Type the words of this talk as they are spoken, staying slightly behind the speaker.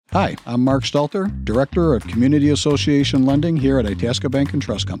Hi, I'm Mark Stelter, Director of Community Association Lending here at Itasca Bank and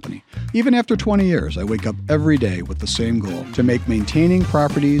Trust Company. Even after 20 years, I wake up every day with the same goal, to make maintaining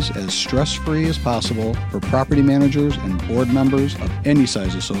properties as stress-free as possible for property managers and board members of any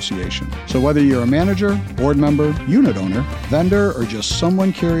size association. So whether you're a manager, board member, unit owner, vendor, or just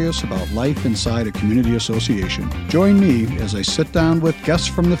someone curious about life inside a community association, join me as I sit down with guests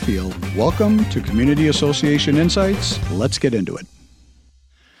from the field. Welcome to Community Association Insights. Let's get into it.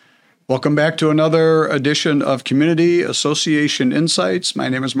 Welcome back to another edition of Community Association Insights. My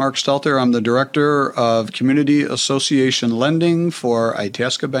name is Mark Stelter. I'm the Director of Community Association Lending for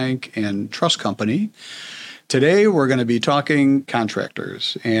Itasca Bank and Trust Company. Today, we're going to be talking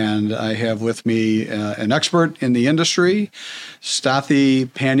contractors, and I have with me an expert in the industry, Stathi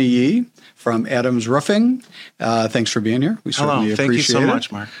Paniyi from Adams Roofing. Thanks for being here. We certainly appreciate it. Thank you so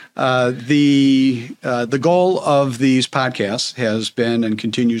much, Mark. The goal of these podcasts has been and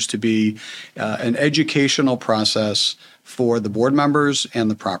continues to be an educational process for the board members and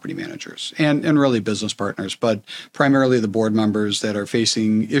the property managers and really business partners, but primarily the board members that are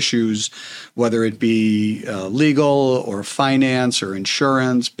facing issues, whether it be legal or finance or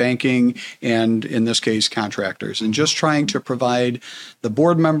insurance, banking, and in this case, contractors, and just trying to provide the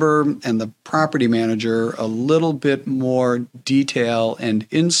board member and the property manager a little bit more detail and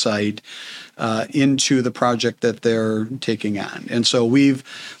insight into the project that they're taking on. And so we've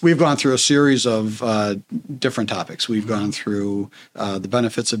gone through a series of different topics. We've gone through the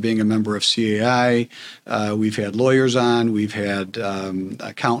benefits of being a member of CAI. We've had lawyers on. We've had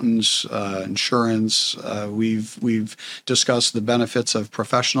accountants, insurance. We've discussed the benefits of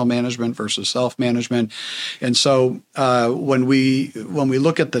professional management versus self-management. And so when we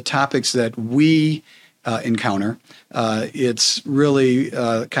look at the topics that we encounter, it's really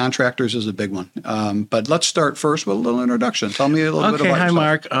contractors is a big one. But let's start first with a little introduction. Tell me a little bit about yourself. Hi,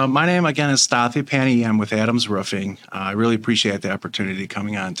 Mark. My name, again, is Stathi Paniyi. I'm with Adams Roofing. I really appreciate the opportunity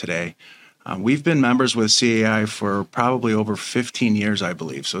coming on today. We've been members with CAI for probably over 15 years, I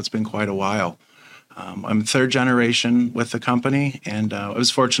believe, so it's been quite a while. I'm third generation with the company, and I was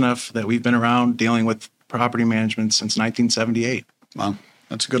fortunate enough that we've been around dealing with property management since 1978. Wow,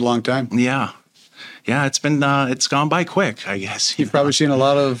 that's a good long time. Yeah, it's gone by quick, I guess. You've probably seen a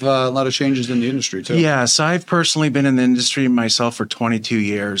lot of changes in the industry too. Yes, I've personally been in the industry myself for 22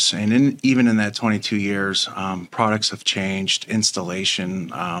 years, and even in that 22 years, products have changed,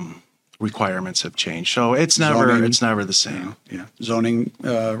 installation requirements have changed. So it's never the same. Yeah. Zoning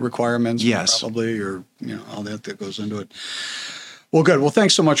requirements, yes, probably, or all that goes into it. Well, good. Well,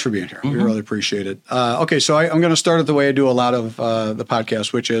 thanks so much for being here. We really appreciate it. Okay, so I'm going to start it the way I do a lot of the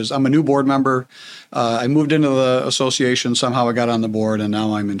podcast, which is I'm a new board member. I moved into the association. Somehow I got on the board, and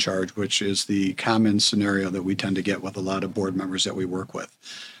now I'm in charge, which is the common scenario that we tend to get with a lot of board members that we work with.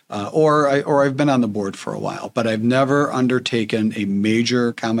 Or I've been on the board for a while, but I've never undertaken a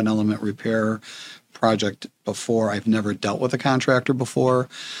major common element repair project before. I've never dealt with a contractor before.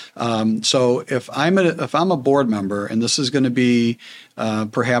 So if I'm a board member, and this is going to be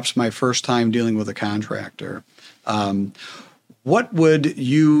perhaps my first time dealing with a contractor, what would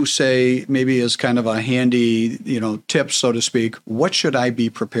you say maybe as kind of a handy, tip, so to speak? What should I be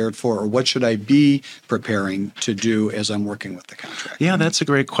prepared for, or what should I be preparing to do as I'm working with the contractor? Yeah, that's a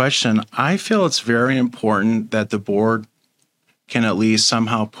great question. I feel it's very important that the board can at least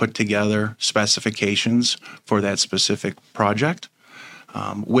somehow put together specifications for that specific project.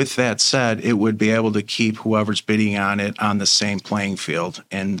 With that said, it would be able to keep whoever's bidding on it on the same playing field,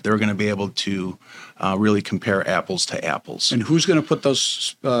 and they're going to be able to really compare apples to apples. And who's going to put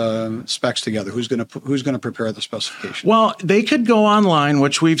those specs together? Who's going to prepare the specifications? Well, they could go online,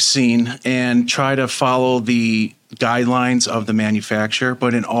 which we've seen, and try to follow the guidelines of the manufacturer.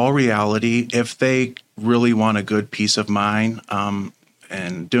 But in all reality, if they really want a good peace of mind,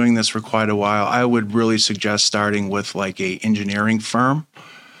 and doing this for quite a while, I would really suggest starting with like a engineering firm.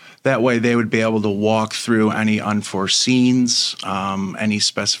 That way they would be able to walk through any unforeseens, any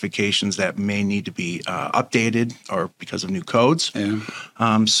specifications that may need to be updated or because of new codes.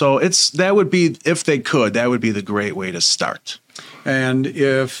 Yeah. So that would be, if they could, that would be the great way to start. And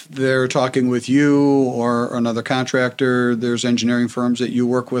if they're talking with you or another contractor, there's engineering firms that you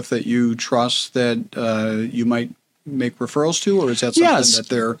work with that you trust that you might make referrals to, or is that something that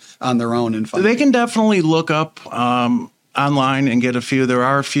they're on their own and find? They can definitely look up online and get a few. There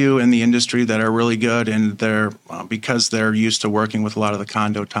are a few in the industry that are really good, and they're because they're used to working with a lot of the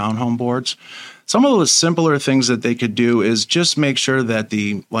condo townhome boards. Some of the simpler things that they could do is just make sure that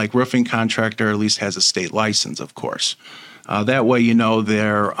the roofing contractor at least has a state license, of course. That way,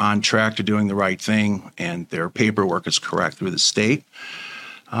 they're on track to doing the right thing and their paperwork is correct through the state.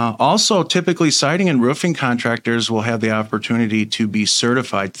 Also, typically, siding and roofing contractors will have the opportunity to be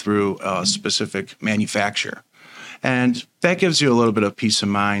certified through a specific manufacturer. And that gives you a little bit of peace of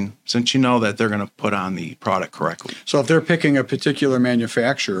mind since you know that they're going to put on the product correctly. So if they're picking a particular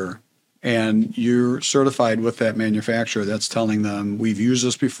manufacturer and you're certified with that manufacturer, that's telling them we've used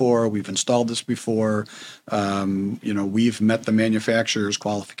this before, we've installed this before, we've met the manufacturer's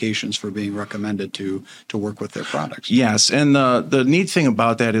qualifications for being recommended to work with their products. Yes, and the neat thing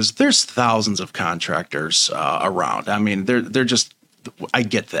about that is there's thousands of contractors around. I mean, they're just. I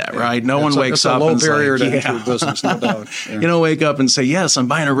get that, right? No one wakes up and it's a low barrier to enter business, no doubt. Yeah. You don't wake up and say, yes, I'm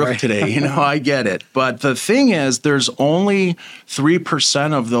buying a roof today. I get it. But the thing is, there's only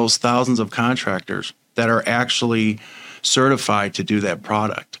 3% of those thousands of contractors that are actually certified to do that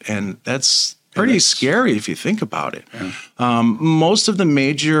product. And that's pretty scary if you think about it. Yeah. Most of the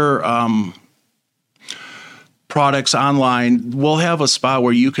major products online will have a spot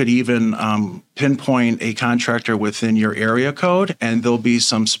where you could even pinpoint a contractor within your area code, and there'll be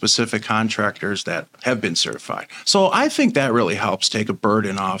some specific contractors that have been certified. So I think that really helps take a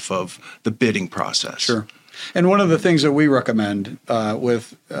burden off of the bidding process. Sure. And one of the things that we recommend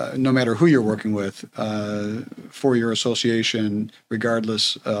with no matter who you're working with for your association,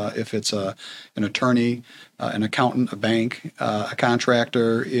 regardless if it's an attorney, an accountant, a bank, a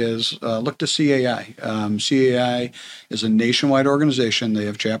contractor, is look to CAI. CAI is a nationwide organization. They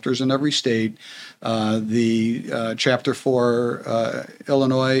have chapters in every state. The chapter for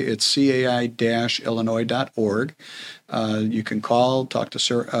Illinois, it's cai-illinois.org. You can call, talk to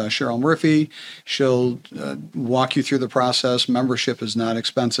Cheryl Murphy. She'll walk you through the process. Membership is not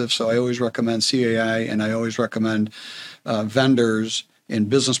expensive, so I always recommend CAI, and I always recommend vendors and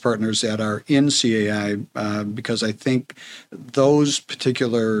business partners that are in CAI because I think those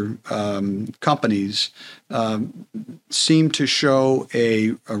particular companies seem to show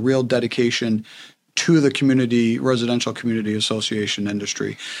a real dedication to the residential community association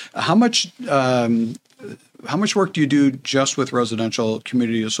industry. How much work do you do just with residential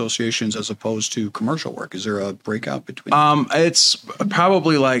community associations as opposed to commercial work? Is there a breakout between? It's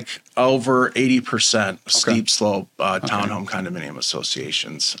probably like over 80% steep slope townhome condominium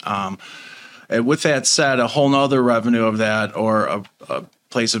associations. And with that said, a whole nother revenue of that or a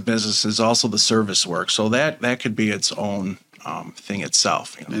place of business is also the service work. So that could be its own thing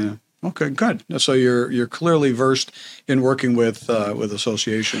itself. Yeah. Okay, good. So you're clearly versed in working with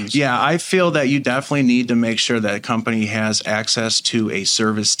associations. Yeah, I feel that you definitely need to make sure that a company has access to a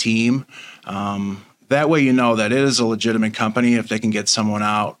service team. That way you know that it is a legitimate company if they can get someone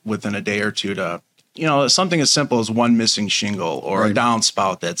out within a day or two to, something as simple as one missing shingle or a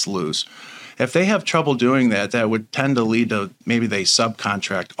downspout that's loose. If they have trouble doing that, that would tend to lead to maybe they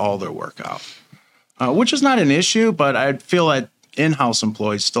subcontract all their work out, which is not an issue, but I feel that in-house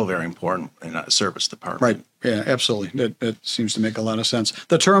employees still very important in a service department. Right. Yeah, absolutely. That seems to make a lot of sense.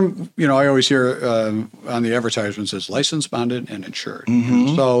 The term, I always hear on the advertisements is licensed, bonded, and insured.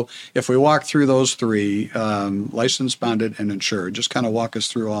 Mm-hmm. So if we walk through those three, licensed, bonded, and insured, just kind of walk us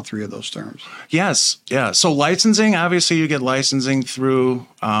through all three of those terms. Yes. Yeah. So licensing, obviously you get licensing through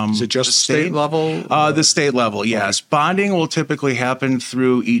is it just the state level? The state level, yes. Okay. Bonding will typically happen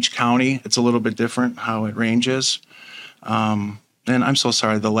through each county. It's a little bit different how it ranges. And I'm so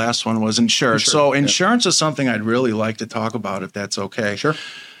sorry, the last one was insured. So insurance is something I'd really like to talk about, if that's okay. Sure.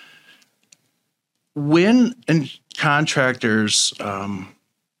 When contractors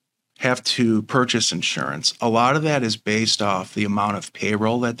have to purchase insurance, a lot of that is based off the amount of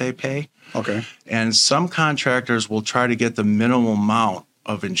payroll that they pay. Okay. And some contractors will try to get the minimal amount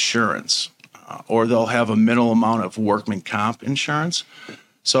of insurance, or they'll have a minimal amount of workman comp insurance.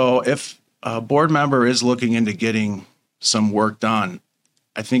 So if a board member is looking into getting some work done,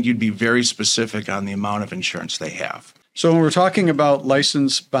 I think you'd be very specific on the amount of insurance they have. So when we're talking about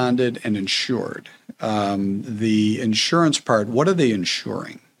licensed, bonded, and insured, the insurance part, what are they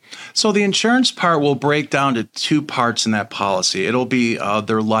insuring? So the insurance part will break down to two parts in that policy. It'll be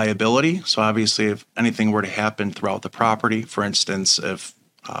their liability. So obviously if anything were to happen throughout the property, for instance, if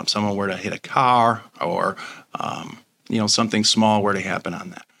someone were to hit a car or something small were to happen on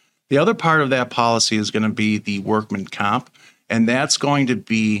that. The other part of that policy is going to be the workman comp, and that's going to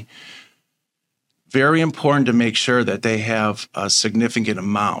be very important to make sure that they have a significant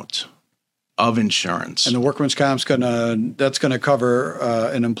amount of insurance. And the workman's comp's that's going to cover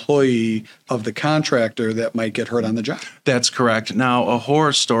an employee of the contractor that might get hurt on the job. That's correct. Now, a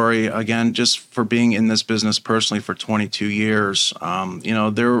horror story, again, just for being in this business personally for 22 years,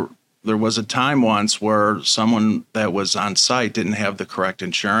 there was a time once where someone that was on site didn't have the correct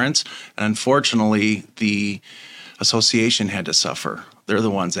insurance, and unfortunately, the association had to suffer they're the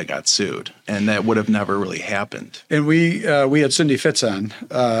ones that got sued, and that would have never really happened. And we had Cindy Fitz on,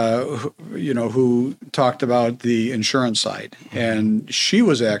 who talked about the insurance side, and she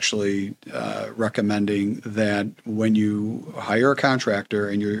was actually recommending that when you hire a contractor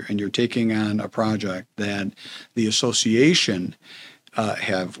and you're taking on a project, that the association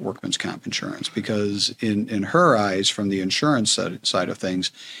have workman's comp insurance, because in her eyes, from the insurance side of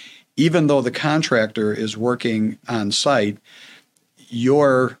things, even though the contractor is working on site,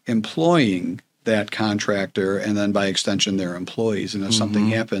 you're employing that contractor, and then by extension, their employees. And if something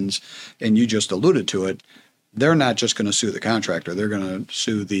happens, and you just alluded to it, they're not just going to sue the contractor; they're going to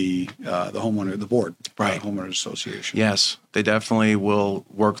sue the homeowner, the board, right? Homeowners Association. Yes, they definitely will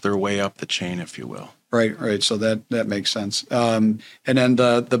work their way up the chain, if you will. Right. So that makes sense. And then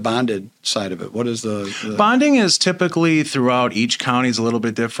the bonded side of it. What is the bonding is typically throughout each county is a little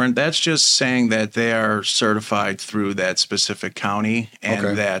bit different. That's just saying that they are certified through that specific county,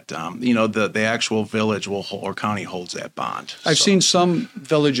 and that the actual village or county holds that bond. I've seen some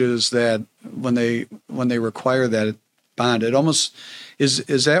villages that when they require that bond, it almost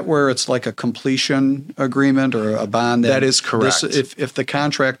is that where it's like a completion agreement or a bond? That is correct. If the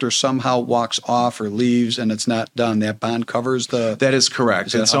contractor somehow walks off or leaves and it's not done, that bond covers the. That is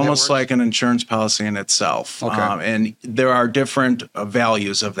correct. It's almost like an insurance policy in itself. Okay. And there are different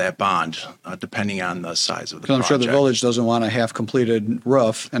values of that bond depending on the size of the project. I'm sure the village doesn't want a half-completed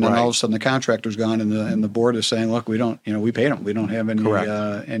roof, and then all of a sudden the contractor's gone, and the board is saying, "Look, we don't, we paid them. We don't have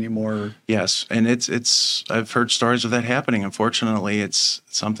any more." Yes, and it's I've heard stories of that happening. Unfortunately, it's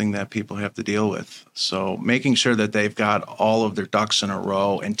something that people have to deal with. So making sure that they've got all of their ducks in a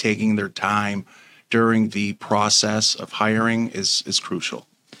row and taking their time during the process of hiring is crucial.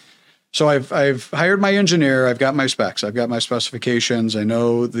 So I've hired my engineer. I've got my specs. I've got my specifications. I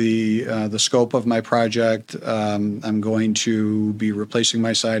know the scope of my project. I'm going to be replacing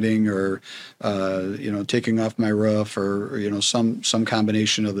my siding, or taking off my roof, or some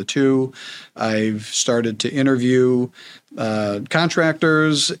combination of the two. I've started to interview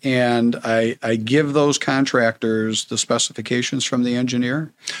contractors, and I give those contractors the specifications from the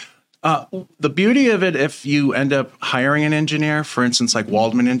engineer. The beauty of it, if you end up hiring an engineer, for instance, like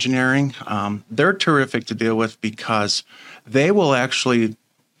Waldman Engineering, they're terrific to deal with because they will actually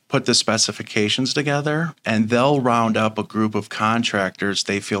put the specifications together, and they'll round up a group of contractors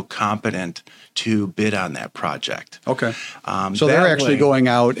they feel competent to bid on that project. Okay. So they're actually going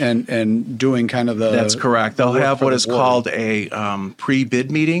out and doing kind of the... That's correct. They'll have what is called a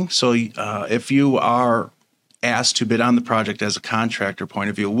pre-bid meeting. So if you are asked to bid on the project as a contractor point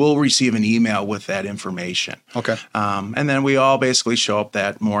of view, we'll receive an email with that information. Okay. And then we all basically show up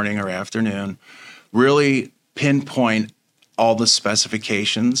that morning or afternoon, really pinpoint all the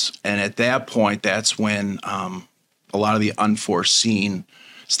specifications. And at that point, that's when a lot of the unforeseen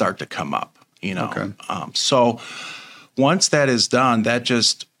start to come up, Okay. So once that is done, that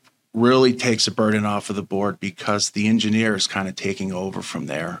just really takes a burden off of the board, because the engineer is kind of taking over from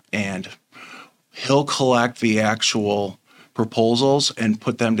there, and he'll collect the actual proposals and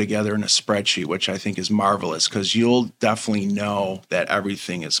put them together in a spreadsheet, which I think is marvelous, because you'll definitely know that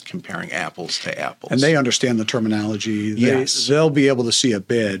everything is comparing apples to apples. And they understand the terminology. Yes. They'll be able to see a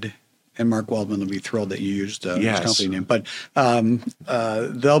bid, and Mark Waldman will be thrilled that you used his company name. But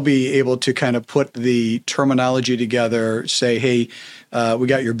they'll be able to kind of put the terminology together, say, hey, we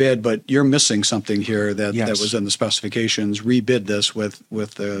got your bid, but you're missing something here that was in the specifications. Rebid this with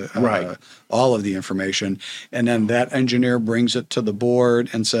the all of the information, and then that engineer brings it to the board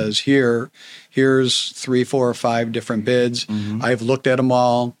and says, here's 3, 4, or 5 different bids. Mm-hmm. I've looked at them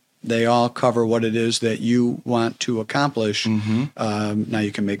all. They all cover what it is that you want to accomplish. Mm-hmm. Now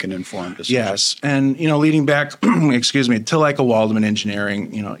you can make an informed decision. Yes, and leading back, to like a Waldman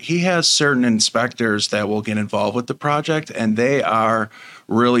Engineering, he has certain inspectors that will get involved with the project, and they are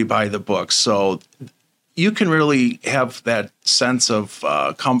really by the book. So you can really have that sense of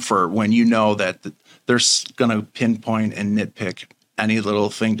comfort when you know that they're going to pinpoint and nitpick any little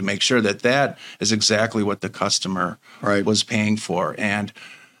thing to make sure that is exactly what the customer was paying for. And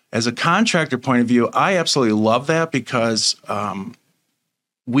as a contractor point of view, I absolutely love that, because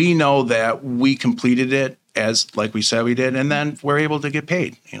we know that we completed it as like we said we did, and then we're able to get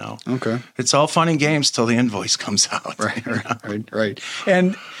paid. Okay, it's all fun and games till the invoice comes out. Right.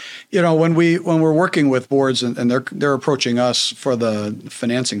 And when we're working with boards and they're approaching us for the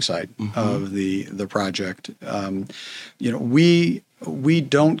financing side of the project, we we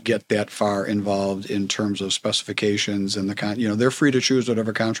don't get that far involved in terms of specifications and they're free to choose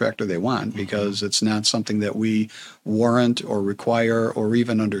whatever contractor they want because it's not something that we warrant or require or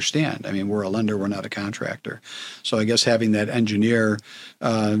even understand. I mean, we're a lender, we're not a contractor. So I guess having that engineer,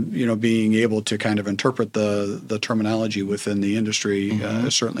 being able to kind of interpret the terminology within the industry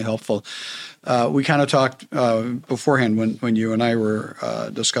is certainly helpful. We kind of talked beforehand when you and I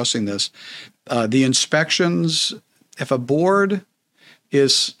were discussing this. The inspections, if a board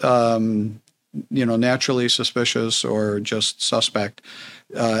is, naturally suspicious or just suspect,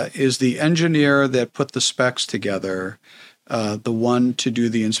 is the engineer that put the specs together the one to do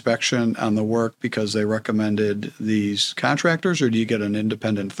the inspection on the work because they recommended these contractors, or do you get an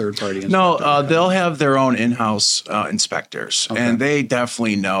independent third-party inspector? No, they'll have their own in-house inspectors, and they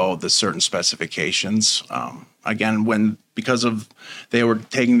definitely know the certain specifications. Again, because they were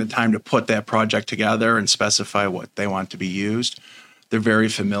taking the time to put that project together and specify what they want to be used, they're very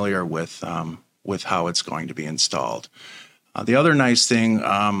familiar with how it's going to be installed. The other nice thing,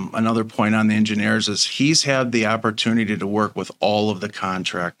 another point on the engineers is he's had the opportunity to work with all of the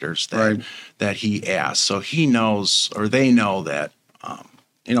contractors that he asks. So he knows, or they know that,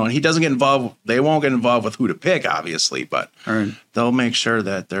 and he doesn't get involved. They won't get involved with who to pick, obviously, but they'll make sure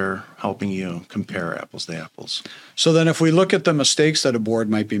that they're helping you compare apples to apples. So then if we look at the mistakes that a board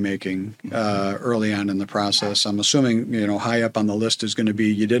might be making early on in the process, I'm assuming, high up on the list is going to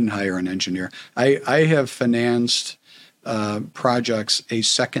be you didn't hire an engineer. I have financed projects a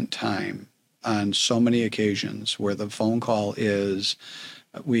second time on so many occasions where the phone call is,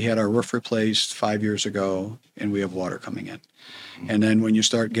 we had our roof replaced 5 years ago and we have water coming in. And then when you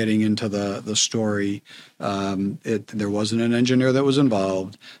start getting into the story, there wasn't an engineer that was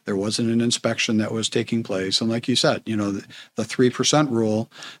involved. There wasn't an inspection that was taking place. And like you said, the 3%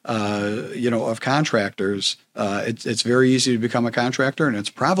 rule, of contractors, it's very easy to become a contractor, and it's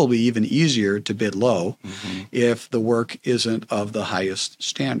probably even easier to bid low if the work isn't of the highest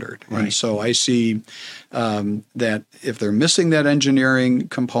standard. Right. And so I see that if they're missing that engineering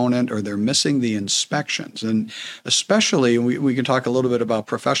component or they're missing the inspections, and especially we can talk a little bit about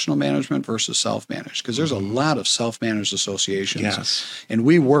professional management versus self-managed, because there's a lot of self-managed associations. Yes. And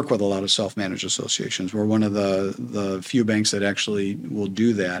we work with a lot of self-managed associations. We're one of the few banks that actually will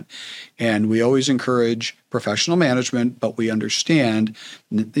do that. And we always encourage professional management, but we understand,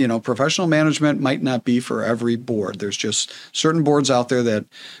 professional management might not be for every board. There's just certain boards out there that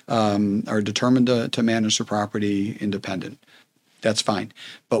are determined to manage their property independent. That's fine.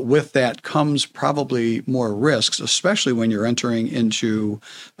 But with that comes probably more risks, especially when you're entering into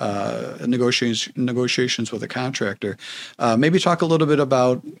negotiations with a contractor. Maybe talk a little bit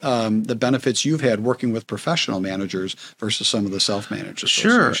about the benefits you've had working with professional managers versus some of the self-managed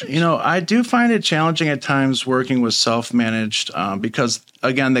associations. Sure. I do find it challenging at times working with self-managed because,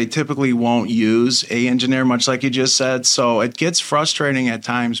 again, they typically won't use an engineer, much like you just said. So it gets frustrating at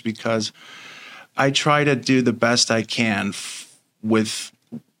times because I try to do the best I can with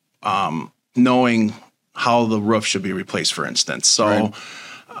knowing how the roof should be replaced, for instance. So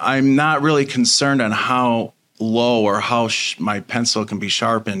I'm not really concerned on how low or how my pencil can be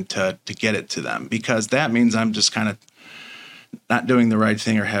sharpened to get it to them, because that means I'm just kind of not doing the right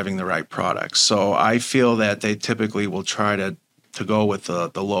thing or having the right product. So I feel that they typically will try to go with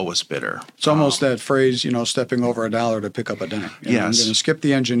the lowest bidder. It's almost that phrase, stepping over $1 to pick up a dime. Yes. I'm going to skip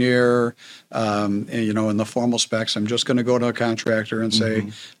the engineer, and, in the formal specs, I'm just going to go to a contractor and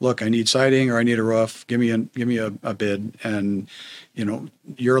say, look, I need siding or I need a roof. Give me a bid. And,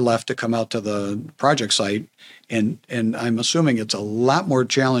 you're left to come out to the project site. And I'm assuming it's a lot more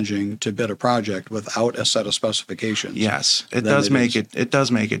challenging to bid a project without a set of specifications. Yes, it does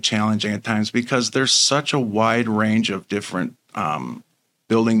make it challenging at times because there's such a wide range of different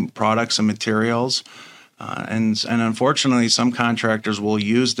building products and materials. And unfortunately, some contractors will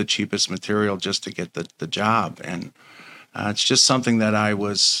use the cheapest material just to get the job. And it's just something that I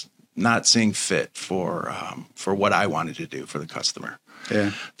was not seeing fit for what I wanted to do for the customer.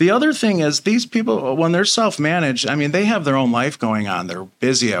 Yeah. The other thing is these people, when they're self-managed, they have their own life going on. They're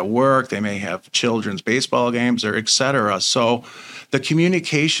busy at work. They may have children's baseball games or et cetera. So the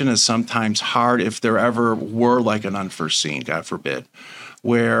communication is sometimes hard if there ever were like an unforeseen, God forbid,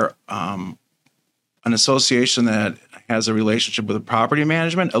 where an association that has a relationship with a property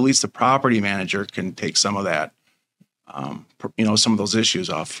management, at least the property manager can take some of that, some of those issues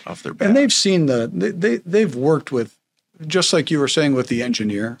off their back. And they've seen they've worked with, just like you were saying with the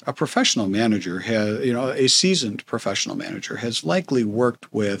engineer, a professional manager has, a seasoned professional manager has likely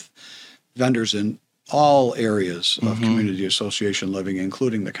worked with vendors in all areas of community association living,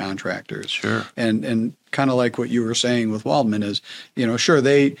 including the contractors. Sure. And kind of like what you were saying with Waldman is, sure,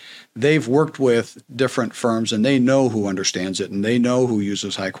 they've worked with different firms and they know who understands it and they know who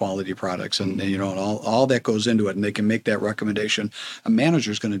uses high quality products and all that goes into it, and they can make that recommendation. A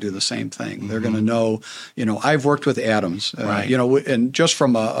manager's going to do the same thing. They're going to know, I've worked with Adams, right. And just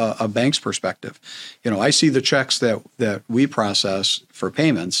from a bank's perspective, I see the checks that we process for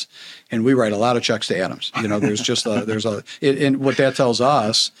payments, and we write a lot of checks to Adams. There's just and what that tells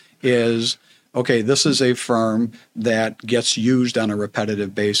us is, okay, this is a firm that gets used on a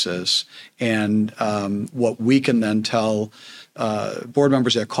repetitive basis, and what we can then tell board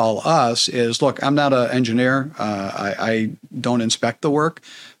members that call us is, look, I'm not an engineer. I don't inspect the work.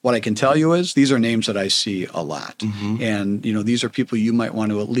 What I can tell you is these are names that I see a lot. Mm-hmm. And, these are people you might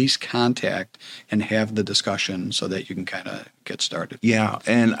want to at least contact and have the discussion so that you can kind of get started. Yeah.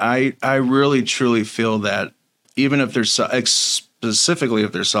 And I really, truly feel that even if they're specifically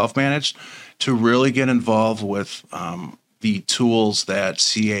if they're self-managed, to really get involved with the tools that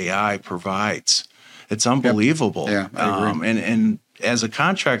CAI provides. It's unbelievable. Yep. Yeah, I agree. And as a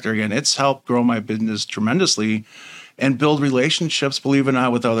contractor, again, it's helped grow my business tremendously and build relationships, believe it or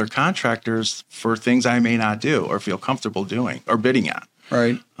not, with other contractors for things I may not do or feel comfortable doing or bidding on.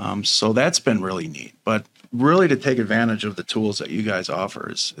 Right. So that's been really neat. But really to take advantage of the tools that you guys offer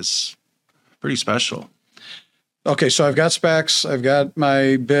is pretty special. Okay, so I've got specs. I've got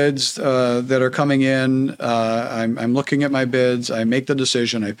my bids that are coming in. I'm looking at my bids. I make the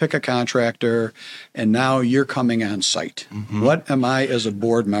decision. I pick a contractor, and now you're coming on site. Mm-hmm. What am I, as a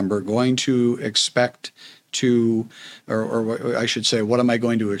board member, going to expect to, or I should say, what am I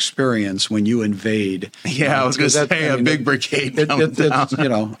going to experience when you invade? Yeah, I was going to say a big brigade.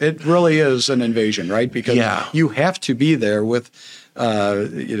 It really is an invasion, right? Because you have to be there with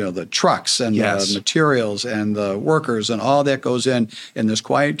the trucks and the materials and the workers and all that goes in this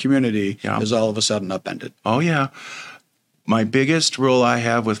quiet community is all of a sudden upended. Oh, yeah. My biggest rule I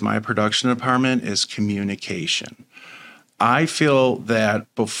have with my production department is communication. I feel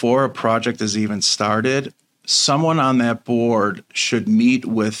that before a project is even started, someone on that board should meet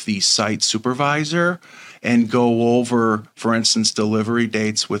with the site supervisor and go over, for instance, delivery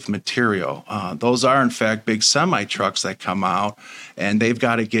dates with material. Those are, in fact, big semi-trucks that come out, and they've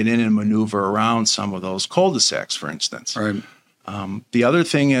got to get in and maneuver around some of those cul-de-sacs, for instance. Right. The other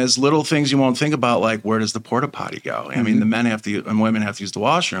thing is little things you won't think about, like where does the porta potty go? Mm-hmm. I mean, the men have to and women have to use the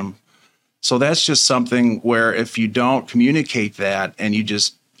washroom. So that's just something where if you don't communicate that and you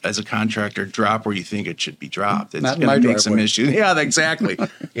just, as a contractor, drop where you think it should be dropped, it's going to make some issues. Yeah, exactly.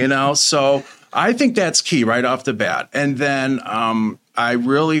 So I think that's key right off the bat. And then I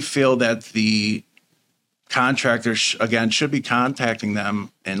really feel that the contractor, should be contacting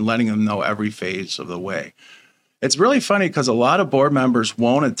them and letting them know every phase of the way. It's really funny because a lot of board members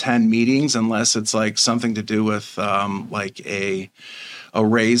won't attend meetings unless it's like something to do with like a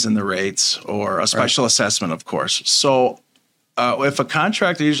raise in the rates or a special assessment, of course. So if a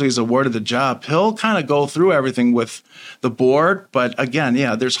contractor usually is awarded the job, he'll kind of go through everything with the board. But again,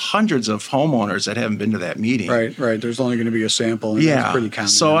 there's hundreds of homeowners that haven't been to that meeting. Right. There's only going to be a sample. And that's pretty common.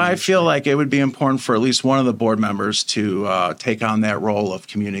 So I feel like it would be important for at least one of the board members to take on that role of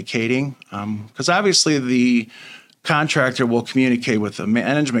communicating. Because obviously the contractor will communicate with the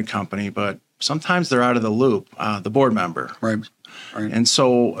management company, but sometimes they're out of the loop, the board member. Right. And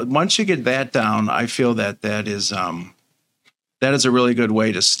so once you get that down, I feel that is a really good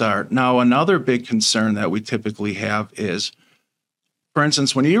way to start. Now, another big concern that we typically have is, for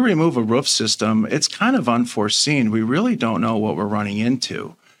instance, when you remove a roof system, it's kind of unforeseen. We really don't know what we're running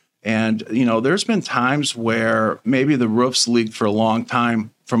into. And, there's been times where maybe the roof's leaked for a long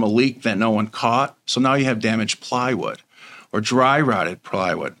time from a leak that no one caught. So now you have damaged plywood or dry rotted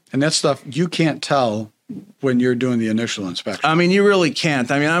plywood. And that stuff you can't tell when you're doing the initial inspection. I mean, you really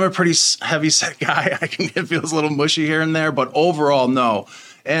can't. I mean, I'm a pretty heavy-set guy. It feels a little mushy here and there, but overall, no.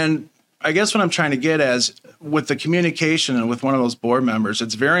 And I guess what I'm trying to get as with the communication and with one of those board members,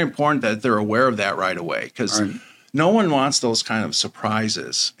 it's very important that they're aware of that right away because no one wants those kind of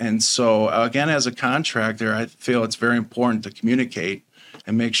surprises. And so, again, as a contractor, I feel it's very important to communicate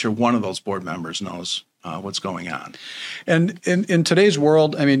and make sure one of those board members knows what's going on. And in today's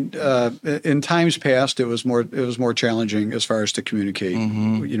world, I mean, in times past, it was more challenging as far as to communicate,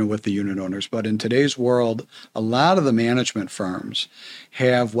 with the unit owners. But in today's world, a lot of the management firms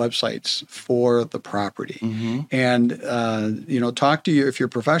have websites for the property. And, talk to you, if you're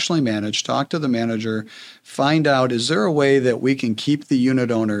professionally managed, talk to the manager, find out, is there a way that we can keep the unit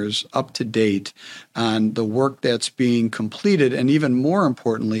owners up to date on the work that's being completed? And even more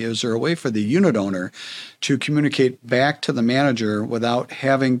importantly, is there a way for the unit owner to communicate back to the manager without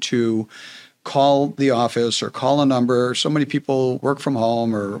having to call the office or call a number. So many people work from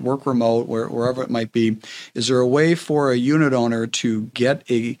home or work remote, wherever it might be. Is there a way for a unit owner to get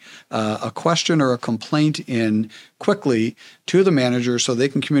a question or a complaint in quickly to the manager so they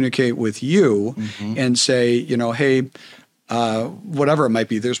can communicate with you and say, hey, whatever it might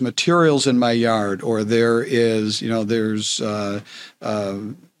be, there's materials in my yard, or there's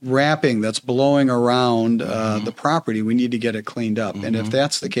wrapping that's blowing around the property. We need to get it cleaned up. And if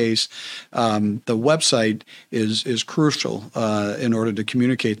that's the case, the website is crucial in order to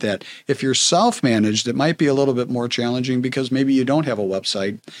communicate that. If you're self-managed, it might be a little bit more challenging because maybe you don't have a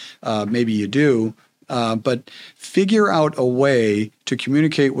website. Maybe you do. But figure out a way to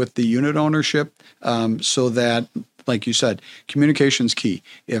communicate with the unit ownership so that, like you said, communication's key.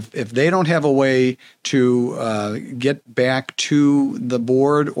 If they don't have a way to get back to the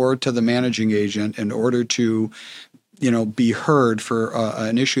board or to the managing agent in order to, be heard for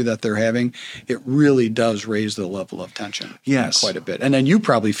an issue that they're having, it really does raise the level of tension. Yes, quite a bit. And then you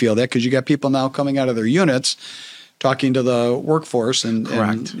probably feel that because you got people now coming out of their units talking to the workforce, and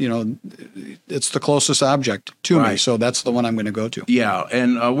it's the closest object to me, so that's the one I'm going to go to. Yeah,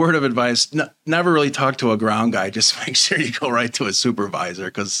 and a word of advice, never really talk to a ground guy. Just make sure you go right to a supervisor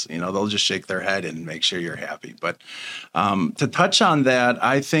because, they'll just shake their head and make sure you're happy. But to touch on that,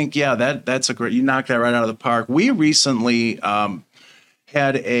 I think, that's a great, you knocked that right out of the park. We recently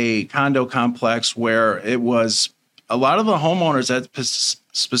had a condo complex where it was, a lot of the homeowners, that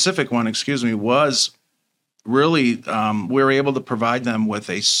specific one, was really, we were able to provide them with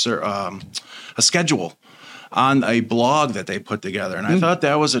a schedule on a blog that they put together. And I thought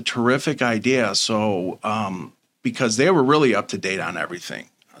that was a terrific idea. So, because they were really up to date on everything.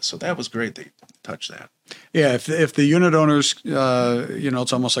 So that was great. They touched that. Yeah. If the unit owners,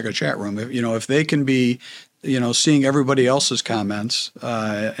 it's almost like a chat room. If they can be, seeing everybody else's comments,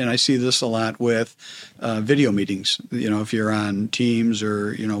 and I see this a lot with video meetings. If you're on Teams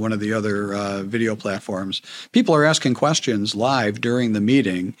or one of the other video platforms, people are asking questions live during the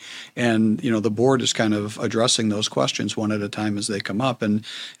meeting, and the board is kind of addressing those questions one at a time as they come up. And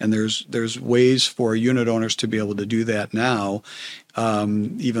there's ways for unit owners to be able to do that now,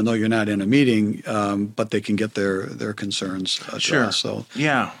 even though you're not in a meeting, but they can get their concerns addressed. Sure. So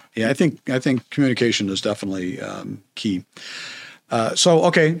yeah, I think communication is definitely key.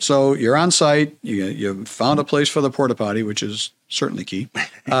 So you're on site. You found a place for the porta potty, which is certainly key.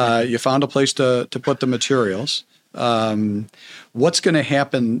 You found a place to put the materials. What's going to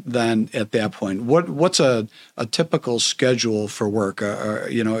happen then at that point? What's a typical schedule for work?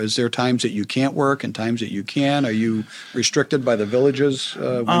 Is there times that you can't work and times that you can? Are you restricted by the villages?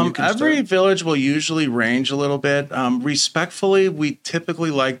 Every village will usually range a little bit. Respectfully, we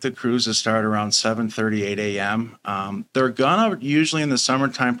typically like the crews to start around 7:30, 8 a.m. They're gonna usually in the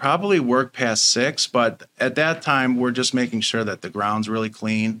summertime probably work past 6, but at that time we're just making sure that the ground's really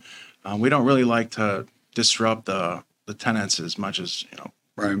clean. We don't really like to disrupt the tenants as much as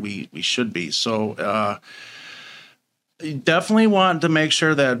we should be. So you definitely want to make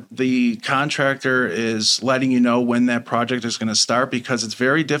sure that the contractor is letting you know when that project is going to start, because it's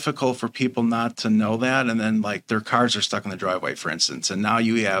very difficult for people not to know that, and then like their cars are stuck in the driveway, for instance, and now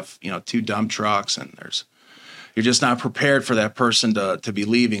you have 2 dump trucks, and you're just not prepared for that person to be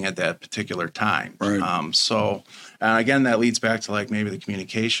leaving at that particular time. Right. So again, that leads back to like maybe the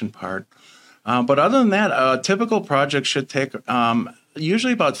communication part. But other than that, a typical project should take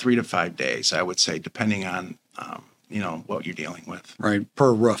usually about 3 to 5 days, I would say, depending on what you're dealing with. Right,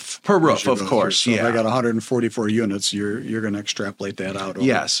 per roof. Per roof, of course. So if I got 144 units, you're going to extrapolate that out.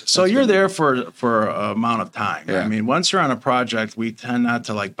 Yes. So you're there for an amount of time. Yeah. I mean, once you're on a project, we tend not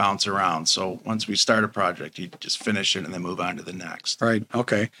to like bounce around. So once we start a project, you just finish it and then move on to the next. Right.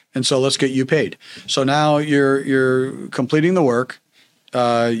 Okay. And so let's get you paid. So now you're completing the work.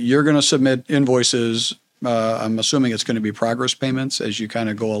 You're going to submit invoices. I'm assuming it's going to be progress payments as you kind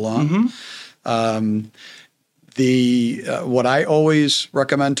of go along. What I always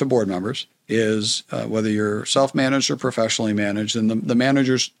recommend to board members is whether you're self-managed or professionally managed, and the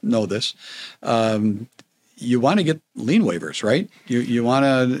managers know this, you want to get lien waivers, right? You want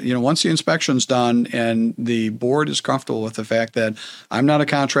to, once the inspection's done and the board is comfortable with the fact that I'm not a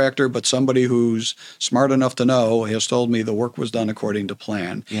contractor, but somebody who's smart enough to know has told me the work was done according to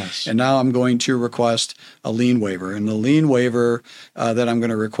plan. Yes. And now I'm going to request a lien waiver. And the lien waiver that I'm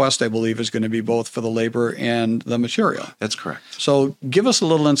going to request, I believe, is going to be both for the labor and the material. That's correct. So give us a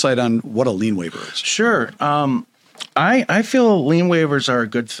little insight on what a lien waiver is. Sure. I feel lien waivers are a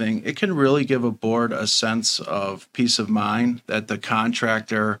good thing. It can really give a board a sense of peace of mind that the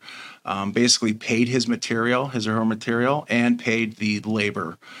contractor basically paid his or her material and paid the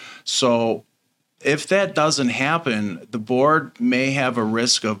labor. So if that doesn't happen, the board may have a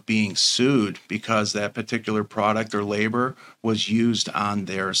risk of being sued because that particular product or labor was used on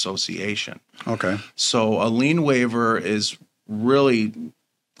their association. Okay. So a lien waiver is really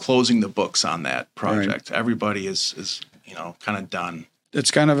closing the books on that project. Right. Everybody is kind of done. It's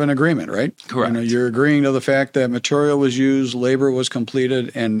kind of an agreement, right? Correct. You're agreeing to the fact that material was used, labor was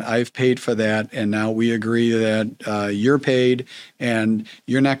completed, and I've paid for that. And now we agree that you're paid, and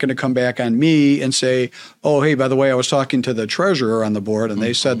you're not going to come back on me and say, "Oh, hey, by the way, I was talking to the treasurer on the board, and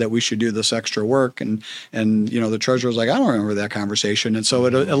they said that we should do this extra work." And the treasurer's like, "I don't remember that conversation." And so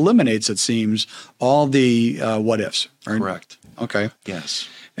it eliminates, it seems, all the what ifs. Right? Correct. Okay. Yes.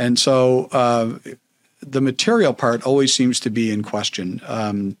 And so. The material part always seems to be in question.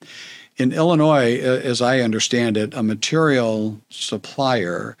 In Illinois, as I understand it, a material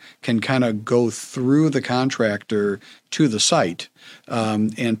supplier can kind of go through the contractor to the site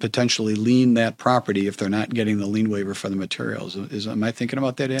and potentially lien that property if they're not getting the lien waiver for the materials. Am I thinking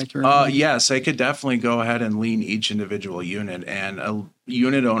about that accurately? Yes, they could definitely go ahead and lien each individual unit, and a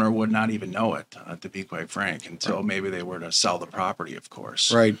unit owner would not even know it, to be quite frank, until maybe they were to sell the property, of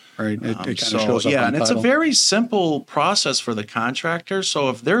course. Right. It kind of shows up on and it's title. a very simple process for the contractor. So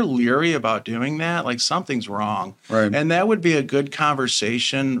if they're leery about doing that, like something's wrong. Right. And that would be a good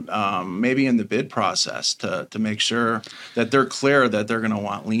conversation, maybe in the bid process, to make sure that they're clear that they're going to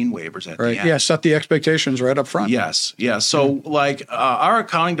want lien waivers at the end. Yeah, set the expectations right up front. Yes. So our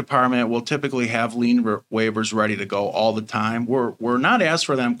accounting department will typically have lien waivers ready to go all the time. We're not asked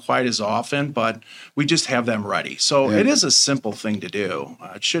for them quite as often, but we just have them ready. So it is a simple thing to do.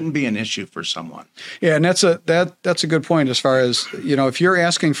 It shouldn't be an issue for someone. Yeah, and that's a good point as far as, if you're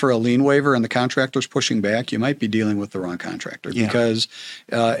asking for a lien waiver and the contractor's pushing back, you might be dealing with the wrong contractor because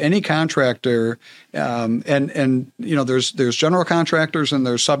any contractor there's general contractors and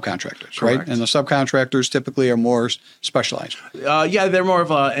there's subcontractors, Correct. right? And the subcontractors typically are more specialized. They're more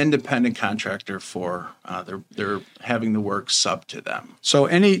of an independent contractor for they're having the work sub to them. So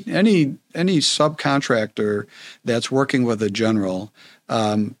any subcontractor that's working with a general,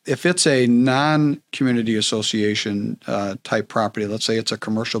 if it's a non-community association type property, let's say it's a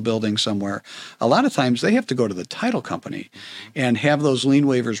commercial building somewhere, a lot of times they have to go to the title company and have those lien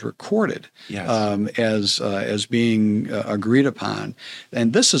waivers recorded as being agreed upon.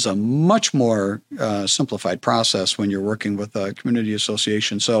 And this is a much more simplified process when you're working with a community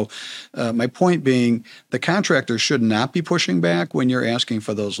association. So my point being, the contractor should not be pushing back when you're asking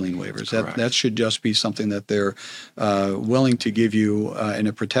for those lien waivers. That should just be something that they're willing to give you. And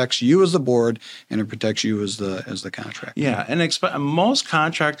it protects you as the board, and it protects you as the contractor. Yeah, and most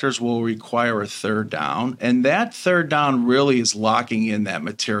contractors will require a third down, and that third down really is locking in that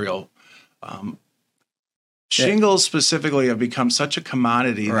material. Shingles specifically have become such a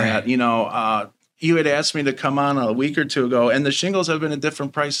commodity that you had asked me to come on a week or two ago, and the shingles have been a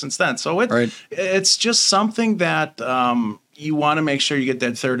different price since then. So it's just something that you want to make sure you get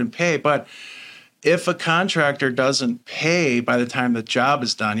that third and pay, but. If a contractor doesn't pay by the time the job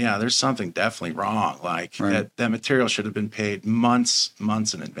is done, there's something definitely wrong. That material should have been paid months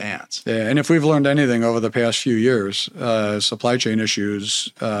in advance. Yeah, and if we've learned anything over the past few years, supply chain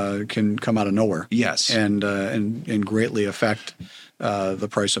issues can come out of nowhere. Yes, and greatly affect the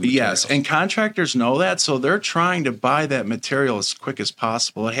price of materials. Yes, and contractors know that, so they're trying to buy that material as quick as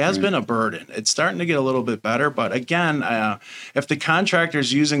possible. It has been a burden. It's starting to get a little bit better, but again, if the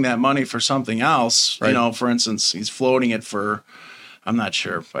contractor's using that money for something else, for instance, he's floating it for, I'm not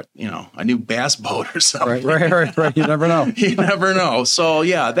sure, but, a new bass boat or something. Right. You never know. You never know. So,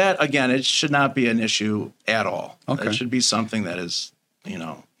 that, again, it should not be an issue at all. Okay. It should be something that is,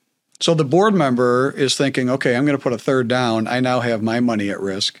 So the board member is thinking, okay, I'm going to put a third down. I now have my money at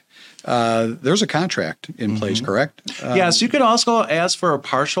risk. There's a contract in place, correct? Yes, you could also ask for a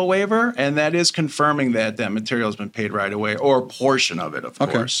partial waiver, and that is confirming that material has been paid right away, or a portion of it, of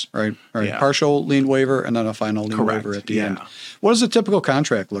course. Right. Yeah. Partial lien waiver and then a final lien waiver at the end. What does a typical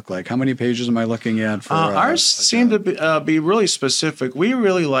contract look like? How many pages am I looking at? For ours seem to be really specific. We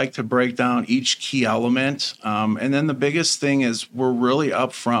really like to break down each key element, and then the biggest thing is we're really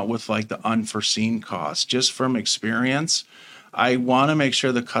upfront with the unforeseen costs, just from experience. I want to make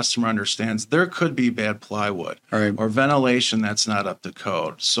sure the customer understands there could be bad plywood or ventilation that's not up to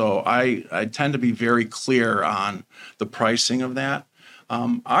code. So I tend to be very clear on the pricing of that.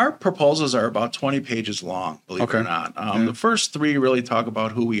 Our proposals are about 20 pages long, believe it or not. The first 3 really talk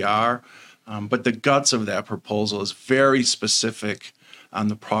about who we are, but the guts of that proposal is very specific on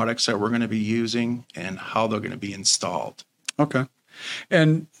the products that we're going to be using and how they're going to be installed. Okay.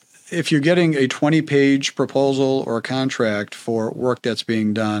 And if you're getting a 20-page proposal or contract for work that's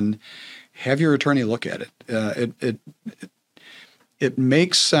being done, have your attorney look at it. It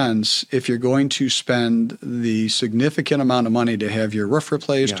makes sense if you're going to spend the significant amount of money to have your roof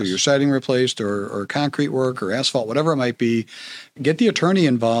replaced or your siding replaced or concrete work or asphalt, whatever it might be. Get the attorney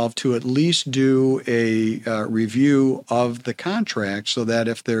involved to at least do a review of the contract so that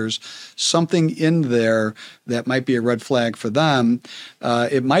if there's something in there that might be a red flag for them,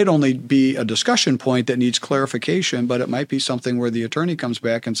 it might only be a discussion point that needs clarification, but it might be something where the attorney comes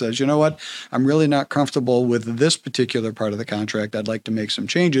back and says, you know what, I'm really not comfortable with this particular part of the contract. I'd like to make some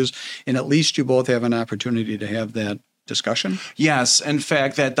changes. And at least you both have an opportunity to have that discussion. Yes, in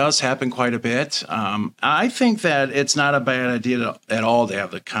fact, that does happen quite a bit. I think that it's not a bad idea at all to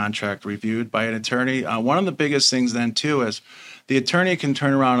have the contract reviewed by an attorney. One of the biggest things then, too, is the attorney can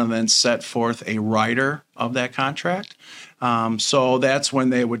turn around and then set forth a rider of that contract. So that's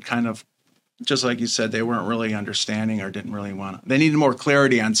when they would kind of, just like you said, they weren't really understanding or didn't really want to. They needed more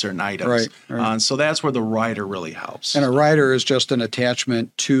clarity on certain items. Right. So that's where the rider really helps. And a rider is just an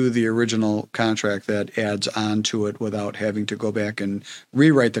attachment to the original contract that adds on to it without having to go back and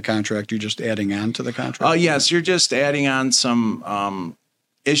rewrite the contract. You're just adding on to the contract? Yes, you're just adding on some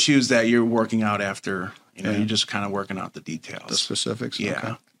issues that you're working out after. You're just kind of working out the details. The specifics? Yeah.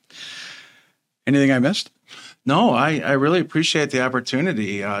 Okay. Anything I missed? No, I really appreciate the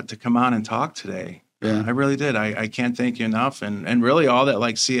opportunity to come on and talk today. Yeah. I really did. I can't thank you enough. And really all that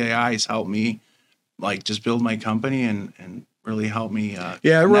CAI has helped me just build my company and really help me.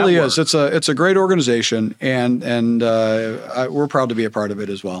 Yeah, it really is. It's a great organization and we're proud to be a part of it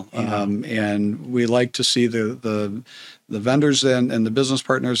as well. Yeah. And we like to see the vendors and the business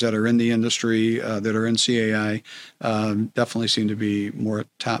partners that are in the industry that are in CAI definitely seem to be more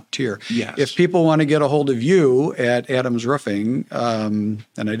top tier. Yes. If people want to get a hold of you at Adams Roofing, and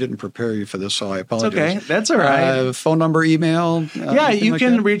I didn't prepare you for this, so I apologize. It's okay. That's all right. Phone number, email? You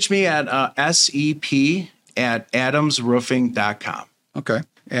can reach me at sep@adamsroofing.com. Okay.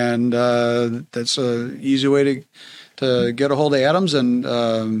 And that's an easy way to get a hold of Adams and,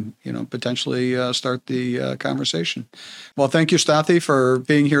 potentially start the conversation. Well, thank you, Stathi, for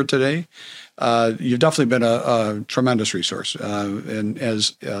being here today. You've definitely been a tremendous resource. And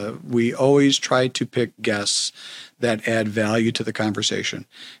as we always try to pick guests that add value to the conversation.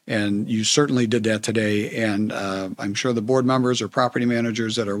 And you certainly did that today. And I'm sure the board members or property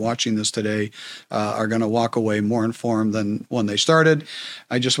managers that are watching this today are going to walk away more informed than when they started.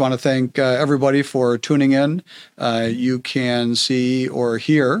 I just want to thank everybody for tuning in. You can see or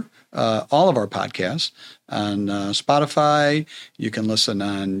hear all of our podcasts on Spotify. You can listen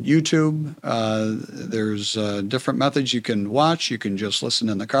on YouTube. There's different methods you can watch. You can just listen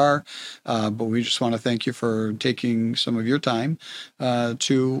in the car. But we just want to thank you for taking some of your time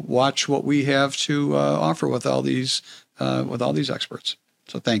to watch what we have to offer with all these experts.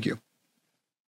 So thank you.